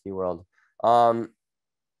NFT world. How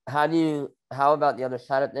about the other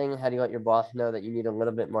side of things? How do you let your boss know that you need a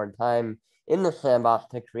little bit more time in the sandbox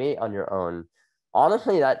to create on your own?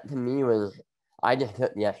 Honestly, that to me was, I just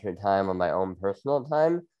took the extra time on my own personal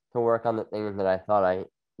time to work on the things that I thought I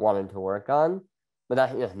wanted to work on. But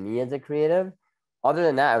that's just me as a creative. Other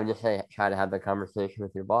than that, I would just say try to have the conversation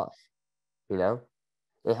with your boss. You know,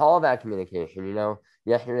 it's all about communication. You know,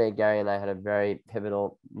 yesterday Gary and I had a very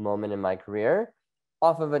pivotal moment in my career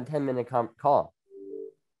off of a 10-minute call.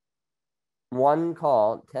 One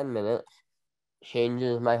call, 10 minutes,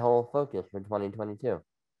 changes my whole focus for 2022.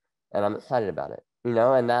 And I'm excited about it. You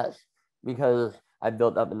know, and that's because I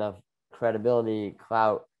built up enough credibility,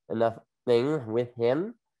 clout, enough things with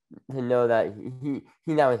him to know that he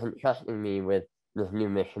now is entrusting me with this new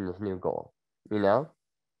mission, this new goal, you know?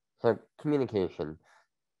 So communication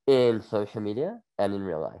in social media and in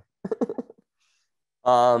real life.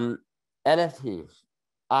 NFTs.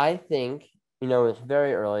 I think, you know, it's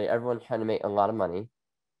very early. Everyone's trying to make a lot of money.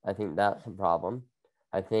 I think that's a problem.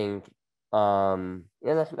 I think, and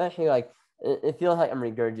especially like, it feels like I'm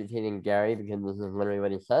regurgitating Gary because this is literally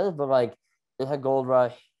what he says, but like, it's a gold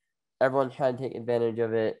rush. Everyone's trying to take advantage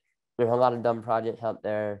of it. There's a lot of dumb projects out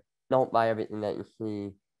there. Don't buy everything that you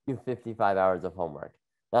see. Do 55 hours of homework.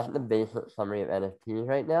 That's the basic summary of NFTs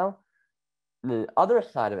right now. The other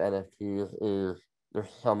side of NFTs is there's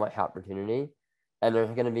so much opportunity, and there's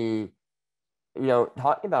going to be you know,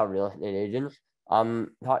 talking about real estate agents,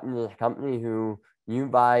 I'm talking to this company who you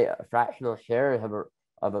buy a fractional share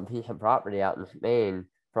of a piece of property out in Spain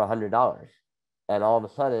for $100. And all of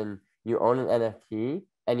a sudden you own an NFT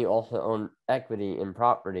and you also own equity in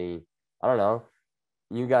property. I don't know.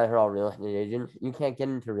 You guys are all real estate agents. You can't get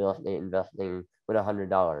into real estate investing with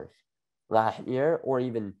 $100 last year or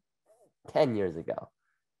even 10 years ago.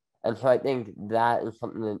 And so I think that is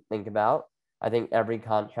something to think about. I think every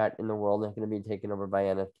contract in the world is going to be taken over by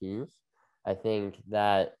NFTs. I think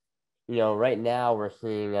that, you know, right now we're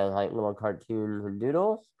seeing like little cartoons and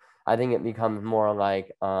doodles. I think it becomes more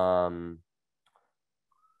like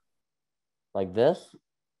this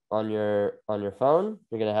on your phone.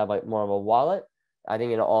 You're gonna have like more of a wallet. I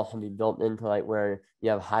think it'll also be built into like where you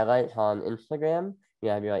have highlights on Instagram. You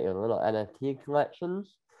have your like your little NFT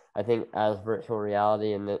collections. I think as virtual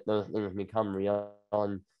reality and those things become real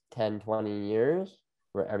in 10, 20 years,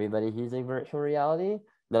 where everybody's using virtual reality,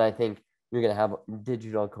 then I think you're gonna have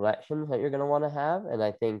digital collections that you're gonna want to have. And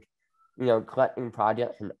I think, you know, collecting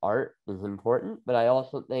projects and art is important, but I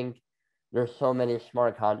also think there's so many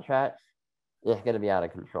smart contracts, it's gonna be out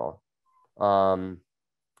of control.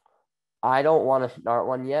 I don't want to start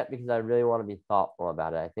one yet because I really want to be thoughtful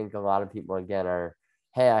about it. I think a lot of people again are,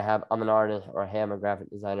 hey, I'm an artist, or hey, I'm a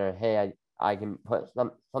graphic designer. Hey, I can put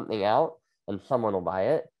something out and someone will buy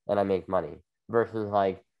it and I make money. Versus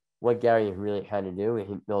like what Gary is really trying to do is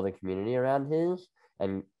build a community around his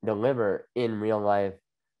and deliver in real life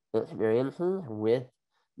experiences with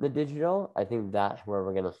the digital. I think that's where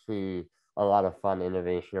we're gonna see a lot of fun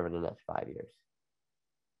innovation over the next 5 years.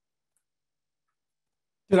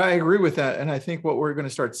 Did I agree with that? And I think what we're going to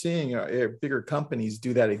start seeing are bigger companies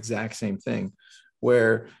do that exact same thing,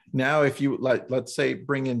 where now if you let's say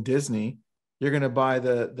bring in Disney, you're going to buy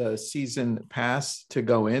the season pass to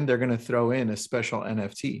go in. They're going to throw in a special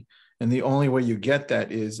NFT, and the only way you get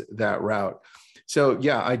that is that route. So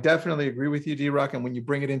yeah, I definitely agree with you, DRock. And when you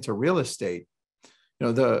bring it into real estate, you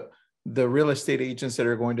know, the real estate agents that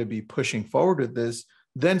are going to be pushing forward with this,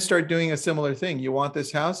 then start doing a similar thing. You want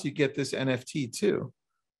this house, you get this NFT too.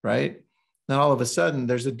 Right? Then all of a sudden,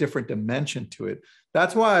 there's a different dimension to it.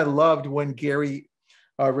 That's why I loved when Gary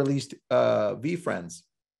released VeeFriends.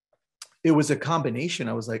 It was a combination.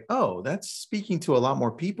 I was like, oh, that's speaking to a lot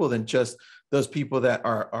more people than just those people that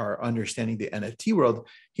are understanding the NFT world.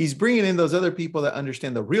 He's bringing in those other people that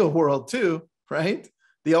understand the real world too, right?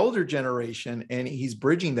 The older generation, and he's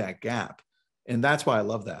bridging that gap. And that's why I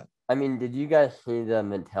love that. I mean, did you guys see the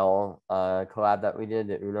Mattel collab that we did,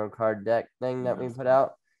 the Uno card deck thing that we put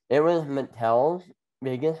out? It was Mattel's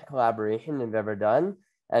biggest collaboration they've ever done,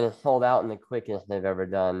 and it sold out in the quickest they've ever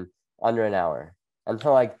done, under an hour. And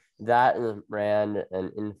so like that is brand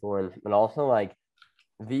and influence, but also like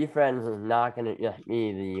VeeFriends is not going to just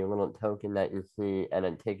be the little token that you see and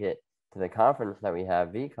a ticket to the conference that we have,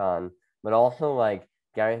 VCon, but also like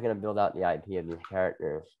Gary's going to build out the IP of these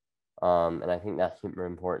characters. And I think that's super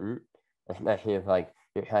important, especially if like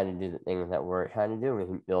you're trying to do the things that we're trying to do. We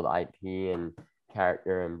can build IP and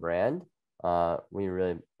character and brand. We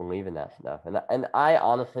really believe in that stuff. And I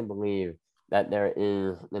honestly believe that there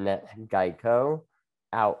is the next Geico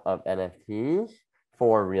out of NFTs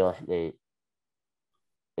for real estate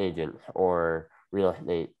agents or real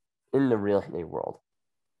estate in the real estate world.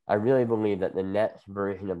 I really believe that the next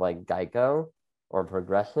version of like Geico or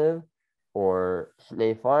Progressive or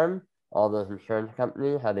State Farm, all those insurance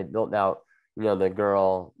companies, how they built out, you know, the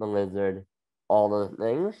girl, the lizard, all those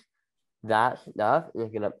things, that stuff is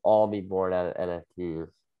going to all be born out of NFTs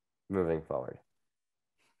moving forward.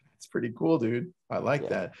 It's pretty cool, dude. I like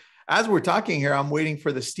that. As we're talking here, I'm waiting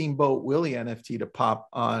for the Steamboat Willie NFT to pop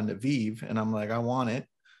on Vive, and I'm like, I want it,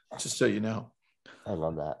 just so you know. I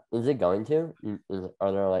love that. Is it going to?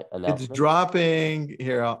 Are there like announcements? It's dropping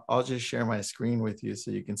here. I'll just share my screen with you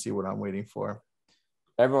so you can see what I'm waiting for.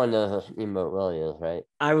 Everyone knows what Steamboat Willie is, right?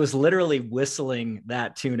 I was literally whistling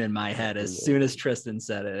that tune in my head as soon as Tristan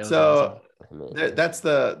said it. It was so awesome.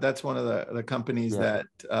 That's one of the companies that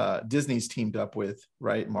Disney's teamed up with,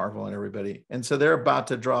 right? Marvel and everybody. And so they're about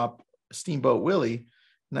to drop Steamboat Willie,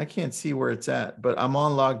 and I can't see where it's at, but I'm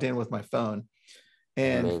logged in with my phone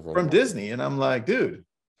and from Disney. And I'm like, dude,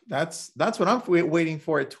 that's what I'm waiting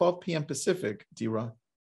for at 12 p.m. Pacific, DRock.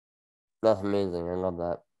 That's amazing. I love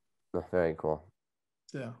that. That's very cool.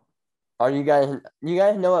 Yeah. Are you guys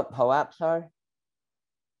know what POAPs are?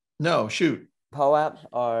 No, shoot. POAPs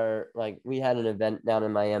are like, we had an event down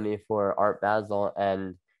in Miami for Art Basel,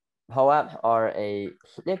 and POAPs are a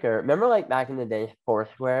sticker. Remember like back in the day,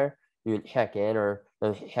 Foursquare, you would check in, or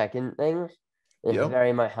those check-in things? It's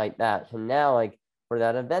very much like that. So now like for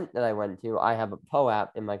that event that I went to, I have a POAP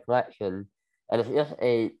in my collection, and it's just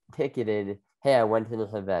a ticketed, hey, I went to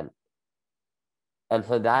this event. And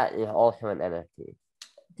so that is also an NFT.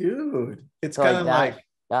 Dude, it's So kind of like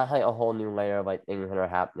that's like a whole new layer of like things that are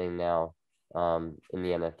happening now in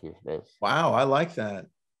the NFT space. wow, I like that.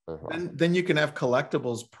 Well. Then you can have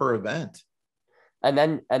collectibles per event. And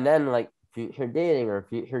then like future dating or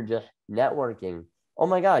future just networking. Oh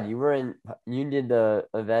my God, you did the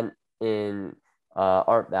event in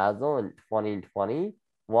Art Basel in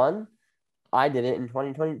 2021. I did it in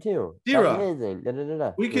 2022. That's DRock, amazing. Da, da, da,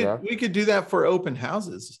 da, we could do that for open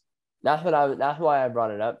houses. That's why I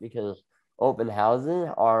brought it up, because open houses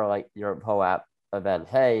are like your POAP event.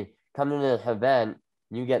 Hey, come to this event,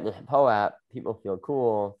 you get this POAP, people feel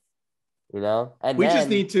cool, And We then, just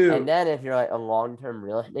need to. And then if you're like a long-term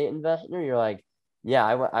real estate investor, you're like, yeah,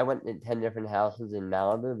 I went to 10 different houses in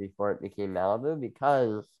Malibu before it became Malibu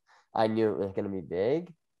because I knew it was going to be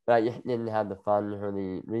big, but I just didn't have the funds or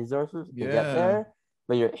the resources to get there.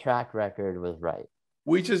 But your track record was right.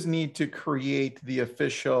 We just need to create the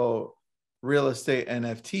official real estate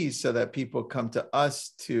NFTs so that people come to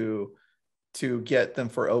us to get them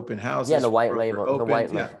for open houses. Yeah, the white label, the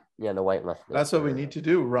white list. Yeah, the white list. That's what we need to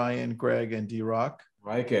do, Ryan, Greg, and DRock.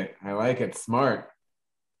 I like it. Smart.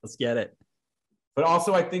 Let's get it. But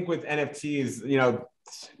also, I think with NFTs,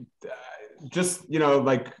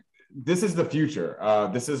 like this is the future.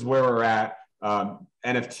 This is where we're at.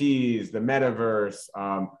 NFTs, the metaverse,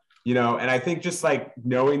 and I think just like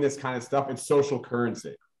knowing this kind of stuff, it's social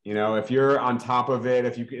currency. If you're on top of it,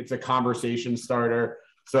 it's a conversation starter.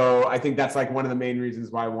 So I think that's like one of the main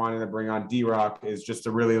reasons why I wanted to bring on DRock, is just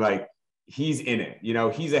to really like, he's in it,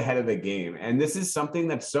 he's ahead of the game. And this is something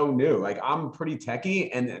that's so new. Like, I'm pretty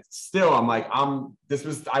techie, and still I'm like,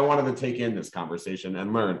 I wanted to take in this conversation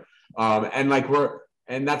and learn.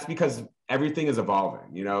 And that's because everything is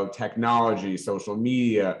evolving, technology, social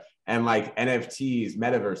media, and like NFTs,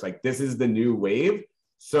 metaverse, like this is the new wave.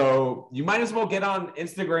 So you might as well get on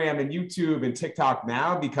Instagram and YouTube and TikTok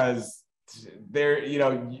now, because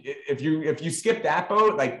if you skip that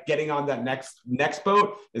boat, like getting on that next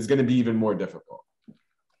boat is going to be even more difficult.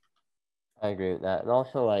 I agree with that. And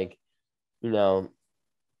also, like,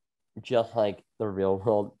 just like the real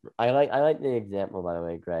world, I like the example, by the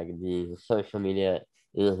way, Greg, the social media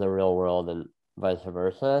is the real world and vice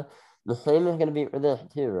versa. The same is going to be for this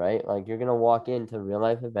too, right? Like, you're going to walk into real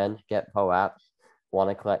life events, get POAPs, want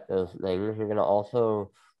to collect those things. You're going to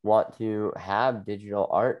also want to have digital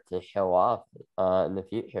art to show off in the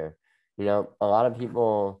future. A lot of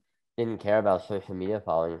people didn't care about social media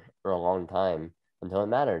following for a long time until it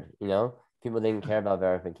mattered. People didn't care about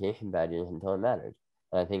verification badges until it mattered.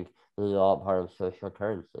 And I think this is all part of social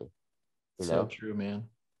currency. So true, man.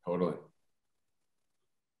 Totally.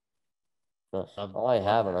 That's all I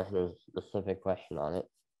have, unless there's a specific question on it.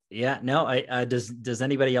 Yeah, no. Does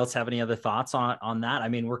anybody else have any other thoughts on that? I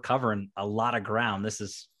mean, we're covering a lot of ground. This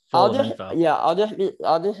is full of info. Yeah,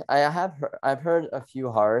 I've heard a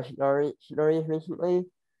few horror stories recently.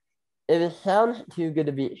 If it sounds too good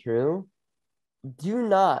to be true, do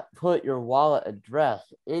not put your wallet address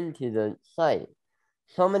into the site.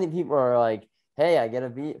 So many people are like, hey, I get a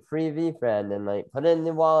free VFriend, and like put it in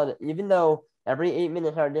the wallet, even though every 8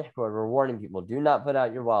 minutes our Discord, we're warning people, do not put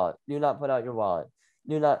out your wallet. Do not put out your wallet.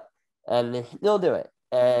 Do not. And they still do it.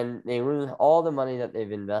 And they lose all the money that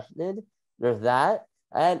they've invested. There's that.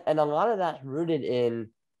 And a lot of that's rooted in,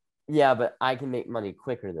 yeah, but I can make money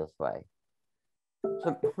quicker this way.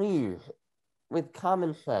 So please, with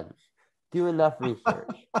common sense, do enough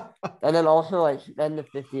research. And then also, like, spend the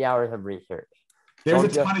 50 hours of research. There's a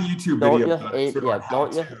ton of YouTube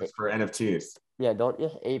videos for NFTs. Yeah, don't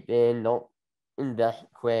just ape in. Don't invest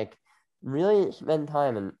quick. Really spend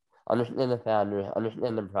time and understand the founders,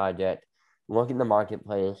 understand the project, look in the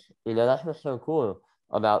marketplace. That's what's so cool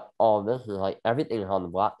about all of this, is like everything is on the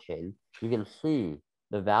blockchain. You can see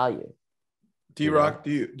the value. DRock,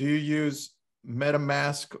 do you use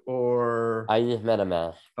MetaMask or? I use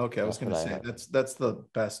MetaMask. Okay, I was going to say that's the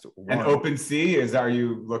best one. And OpenSea, are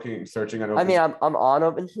you searching on OpenSea? I mean, I'm on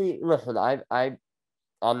OpenSea. Listen,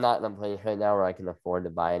 I'm not in a place right now where I can afford to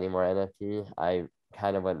buy any more NFTs. I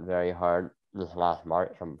kind of went very hard this last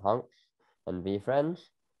March from Punks and VFriends,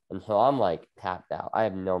 and so I'm like tapped out. I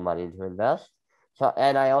have no money to invest. So,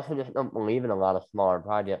 and I also just don't believe in a lot of smaller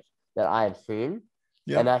projects that I have seen.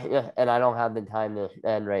 Yeah. And I don't have the time to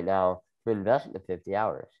spend right now to invest in the 50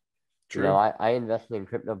 hours. True. I invested in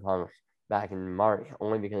CryptoPunks back in March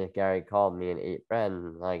only because Gary called me and 8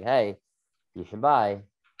 friends like, hey, you should buy.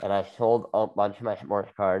 And I sold a bunch of my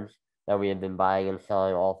sports cards that we had been buying and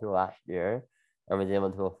selling all through last year, and was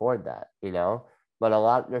able to afford that,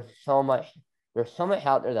 But there's so much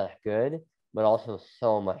out there that's good. but also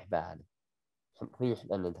so much bad. So please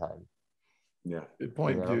spend the time. Yeah. Good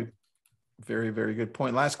point, You know? dude. Very, very good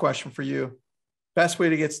point. Last question for you. Best way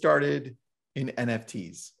to get started in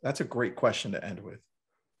NFTs? That's a great question to end with.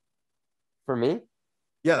 For me?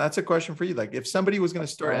 Yeah, that's a question for you. Like if somebody was going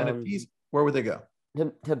to start NFTs, where would they go?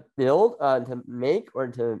 To build, to make, or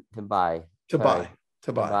to buy? To Sorry. buy.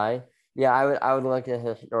 To buy. Yeah, I would look at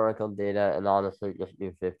historical data and honestly just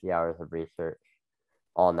do 50 hours of research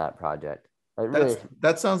on that project. Really,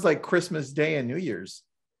 that sounds like Christmas Day and New Year's.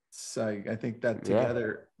 So I think that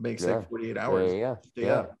together makes like 48 hours. There you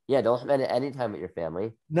go. Yeah, don't spend any time with your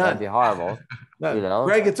family. None. That'd be horrible. None. You know,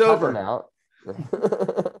 Greg, it's over. Out.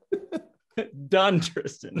 Done,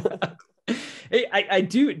 Tristan. Hey, I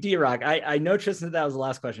do, DRock. I know, Tristan, that was the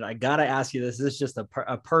last question. I got to ask you this. This is just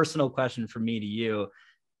a personal question from me to you.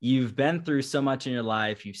 You've been through so much in your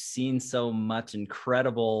life. You've seen so much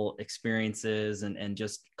incredible experiences and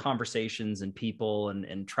just conversations and people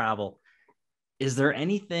and travel. Is there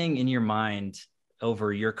anything in your mind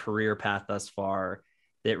over your career path thus far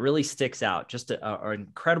that really sticks out? Just an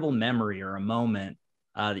incredible memory or a moment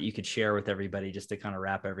that you could share with everybody just to kind of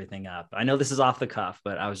wrap everything up? I know this is off the cuff,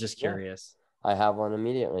 but I was just curious. I have one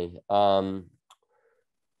immediately.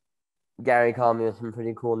 Gary called me with some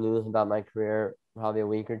pretty cool news about my career probably a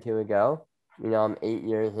week or two ago. You know, I'm 8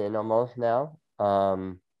 years in almost now.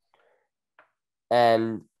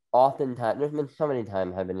 And oftentimes, there's been so many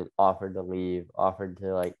times I've been offered to leave, offered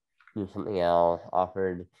to like do something else,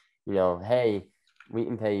 offered, you know, hey, we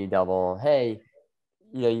can pay you double. Hey,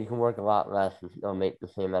 you know, you can work a lot less and still make the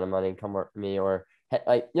same amount of money. Come work for me. Or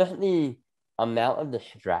like just the amount of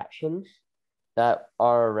distractions that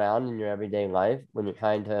are around in your everyday life when you're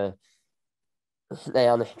trying to stay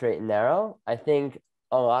on the straight and narrow. I think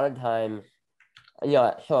a lot of times, you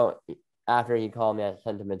know, so after he called me, I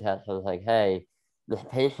sent him a text. I was like, hey, this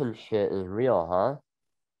patience shit is real, huh?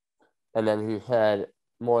 And then he said,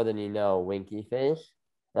 more than you know, winky face.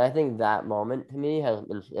 And I think that moment to me has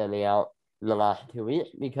been standing out in the last 2 weeks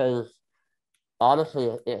because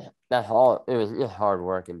honestly, that's all. It was just hard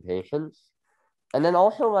work and patience. And then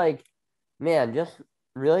also like, man, just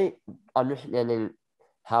really understanding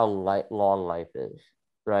how long life is,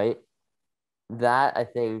 right? That I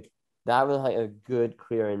think that was like a good,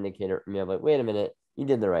 clear indicator for me of like, wait a minute, you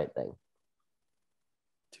did the right thing.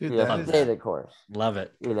 Dude, stay the course. Love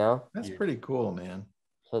it. You know, that's pretty cool, man.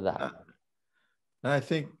 So that, and I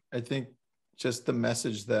think just the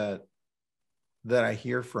message that I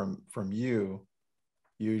hear from you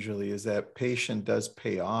usually is that patience does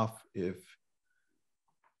pay off if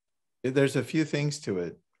there's a few things to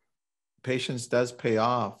it. Patience does pay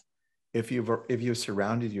off if you've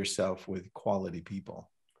surrounded yourself with quality people,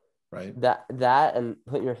 right? That and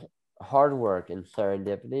put your hard work and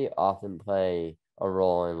serendipity often play a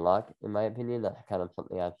role in luck, in my opinion. That's kind of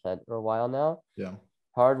something I've said for a while now. Yeah.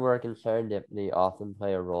 Hard work and serendipity often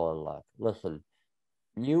play a role in luck. Listen,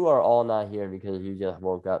 you are all not here because you just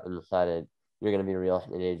woke up and decided you're going to be a real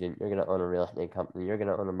estate agent. You're going to own a real estate company. You're going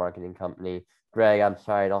to own a marketing company. Greg, I'm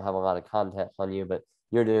sorry, I don't have a lot of context on you, but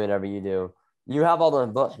you're doing whatever you do. You have all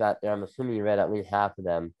those books out there. I'm assuming you read at least half of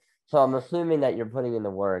them. So I'm assuming that you're putting in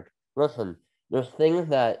the work. Listen, there's things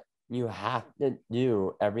that you have to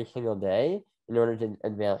do every single day in order to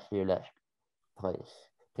advance to your next place,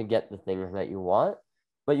 to get the things that you want.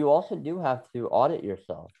 But you also do have to audit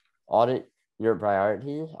yourself, audit your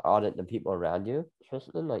priorities, audit the people around you,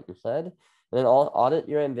 Tristan, like you said, and then audit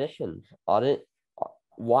your ambitions, audit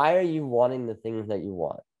why are you wanting the things that you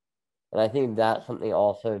want. And I think that's something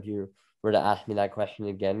also, if you were to ask me that question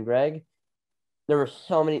again, Greg, there were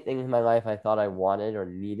so many things in my life I thought I wanted or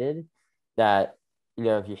needed that, you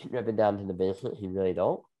know, if you strip it down to the basics, you really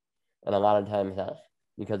don't. And a lot of times that's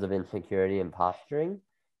because of insecurity and posturing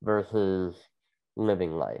versus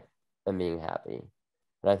living life and being happy.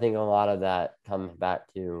 And I think a lot of that comes back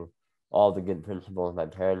to all the good principles my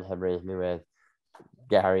parents have raised me with,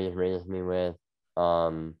 Gary has raised me with,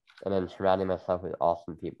 and then surrounding myself with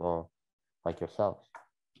awesome people like yourself.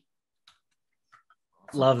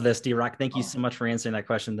 Love this, DRock. Thank you so much for answering that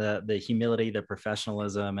question. The humility, the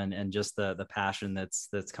professionalism, and just the passion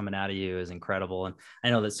that's coming out of you is incredible. And I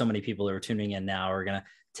know that so many people who are tuning in now are going to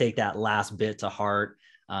take that last bit to heart.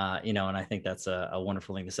 You know, and I think that's a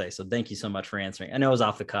wonderful thing to say. So thank you so much for answering. I know it was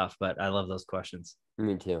off the cuff, but I love those questions.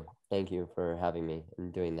 Me too. Thank you for having me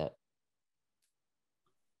and doing that.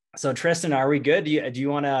 So Tristan, are we good? Do you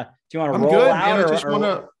want to roll good, out?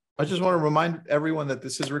 Man. I just want to remind everyone that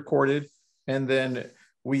this is recorded, and then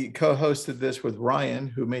we co-hosted this with Ryan,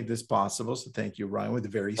 who made this possible. So thank you, Ryan.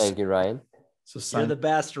 Thank you, Ryan. So you're the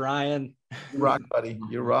best, Ryan. You rock, buddy.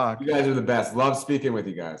 You rock. You guys are the best. Love speaking with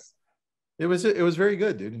you guys. It was very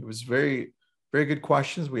good, dude. It was very, very good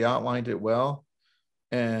questions. We outlined it well.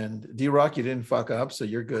 And DRock, you didn't fuck up, so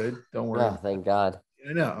you're good. Don't worry. Oh, thank God.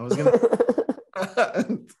 I know. I was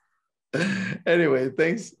gonna. Anyway,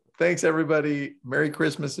 thanks everybody. Merry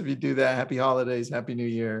Christmas if you do that. Happy holidays. Happy New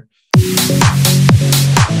Year.